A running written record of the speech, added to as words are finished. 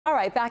All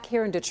right, back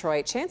here in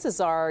Detroit, chances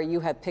are you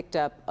have picked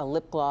up a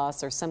lip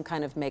gloss or some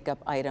kind of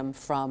makeup item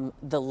from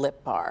the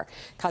Lip Bar.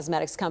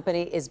 Cosmetics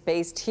company is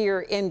based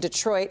here in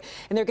Detroit,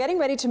 and they're getting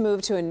ready to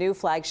move to a new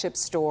flagship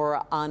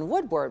store on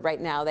Woodward.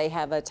 Right now, they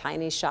have a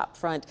tiny shop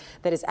front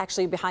that is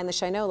actually behind the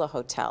Shinola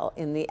Hotel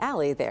in the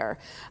alley there.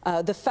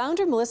 The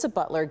founder, Melissa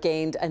Butler,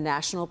 gained a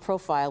national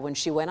profile when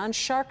she went on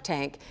Shark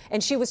Tank,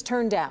 and she was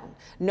turned down.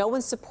 No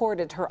one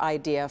supported her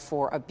idea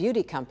for a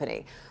beauty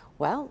company.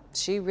 Well,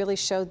 she really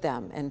showed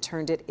them and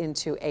turned it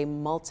into a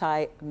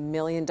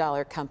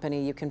multi-million-dollar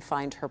company. You can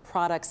find her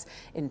products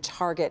in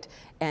Target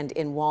and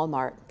in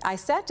Walmart. I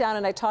sat down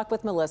and I talked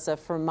with Melissa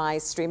for my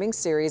streaming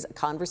series,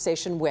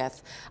 Conversation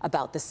With,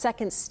 about the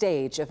second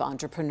stage of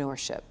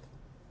entrepreneurship.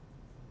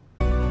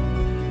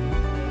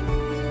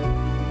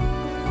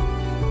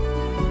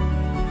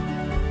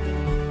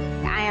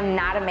 I am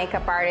not a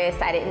makeup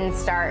artist. I didn't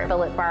start the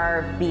Lip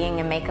Bar being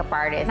a makeup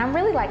artist. I'm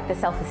really like the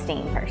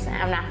self-esteem person.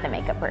 I'm not the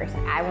makeup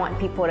person. I want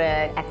people to,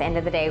 at the end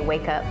of the day,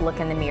 wake up, look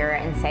in the mirror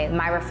and say,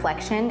 my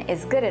reflection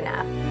is good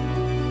enough.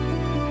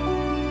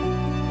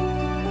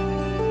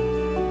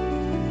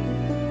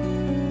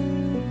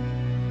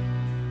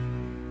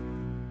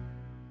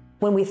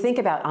 When we think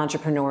about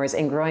entrepreneurs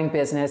and growing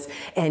business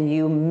and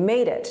you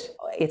made it,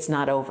 it's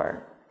not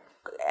over.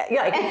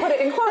 Yeah, I can put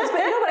it in quotes, but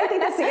no, but I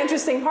think that's the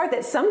interesting part,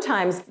 that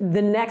sometimes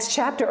the next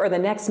chapter or the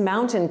next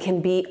mountain can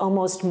be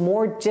almost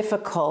more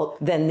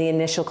difficult than the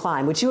initial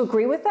climb. Would you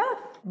agree with that?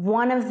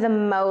 One of the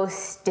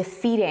most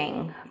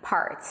defeating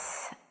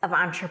parts of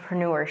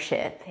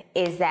entrepreneurship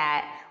is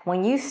that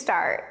when you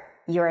start,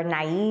 you're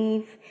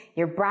naive,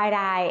 you're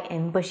bright-eyed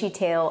and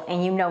bushy-tailed,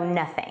 and you know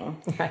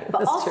nothing. Right,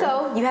 but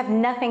also, true. You have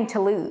nothing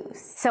to lose.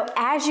 So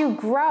as you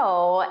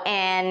grow,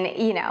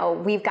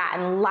 and we've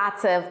gotten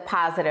lots of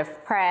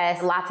positive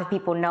press, lots of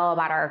people know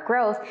about our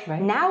growth,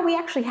 right. Now we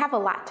actually have a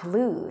lot to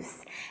lose.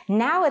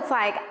 Now it's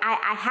like,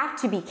 I have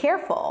to be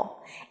careful.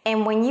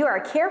 And when you are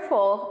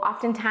careful,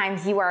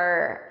 oftentimes you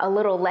are a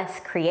little less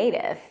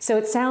creative. So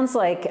it sounds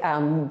like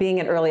being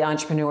an early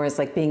entrepreneur is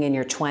like being in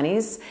your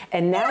 20s,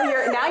 and now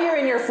you're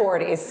in your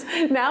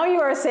 40s. Now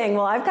you are saying,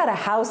 well, I've got a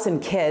house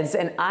and kids,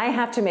 and I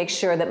have to make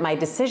sure that my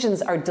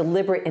decisions are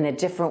deliberate in a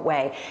different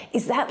way.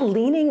 Is that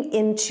leaning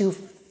into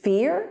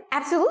fear?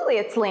 Absolutely,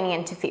 it's leaning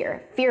into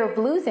fear. Fear of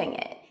losing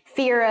it.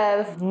 Fear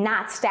of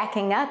not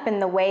stacking up in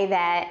the way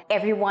that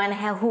everyone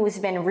who's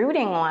been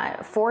rooting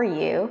for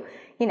you,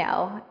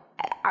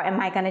 am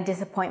I going to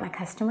disappoint my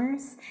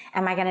customers?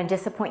 Am I going to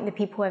disappoint the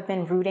people who have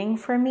been rooting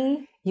for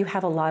me? You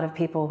have a lot of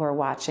people who are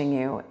watching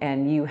you,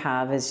 and you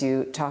have, as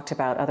you talked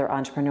about, other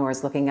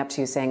entrepreneurs looking up to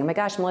you saying, oh my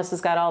gosh,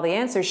 Melissa's got all the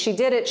answers. She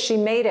did it. She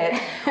made it.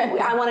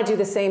 I want to do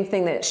the same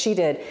thing that she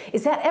did.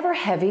 Is that ever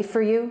heavy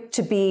for you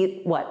to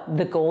be,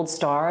 the gold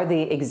star,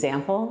 the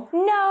example?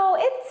 No,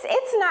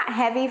 it's not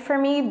heavy for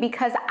me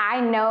because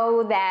I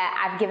know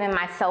that I've given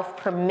myself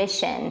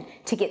permission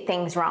to get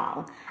things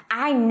wrong.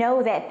 I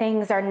know that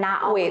things are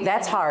not always. Wait,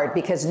 that's hard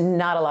because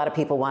not a lot of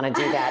people want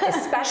to do that,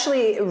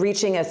 especially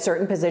reaching a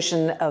certain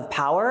position of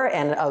power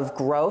and of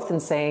growth and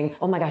saying,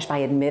 oh my gosh, by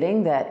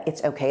admitting that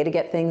it's okay to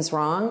get things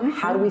wrong, mm-hmm.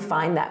 How do we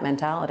find that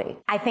mentality?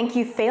 I think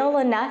you fail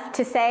enough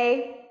to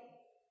say,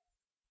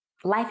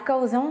 life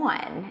goes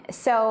on.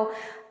 So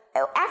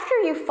after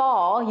you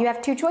fall, you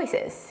have two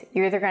choices.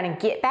 You're either going to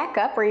get back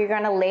up or you're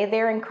going to lay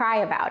there and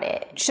cry about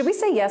it. Should we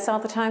say yes all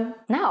the time?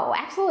 No,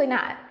 absolutely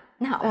not.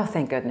 No. Oh,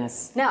 thank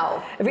goodness.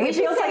 No. It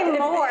feels like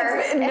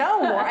more.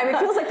 No more. I mean, it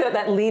feels like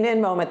that lean in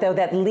moment, though.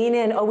 That lean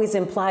in always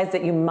implies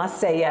that you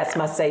must say yes,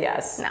 must say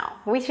yes. No.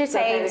 We should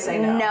say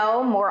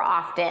no more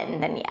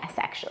often than yes,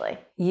 actually.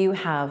 You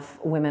have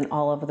women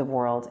all over the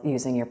world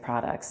using your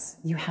products.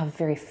 You have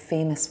very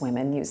famous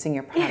women using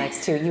your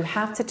products, too. You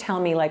have to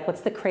tell me,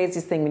 what's the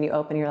craziest thing when you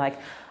open, you're like,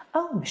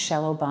 oh,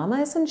 Michelle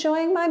Obama is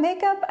enjoying my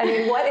makeup? I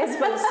mean, what's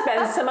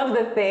been some of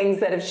the things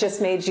that have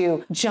just made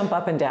you jump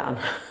up and down?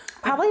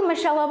 Probably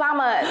Michelle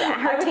Obama,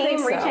 her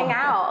team reaching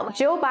out.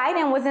 Joe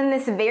Biden was in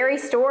this very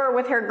store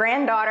with her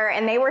granddaughter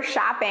and they were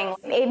shopping.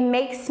 It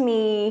makes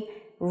me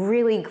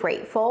really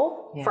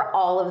grateful for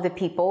all of the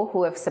people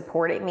who have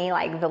supported me.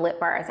 The Lip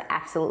Bar is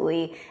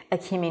absolutely a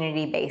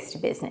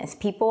community-based business.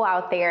 People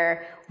out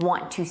there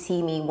want to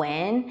see me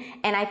win,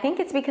 and I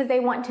think it's because they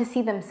want to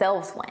see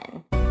themselves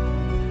win.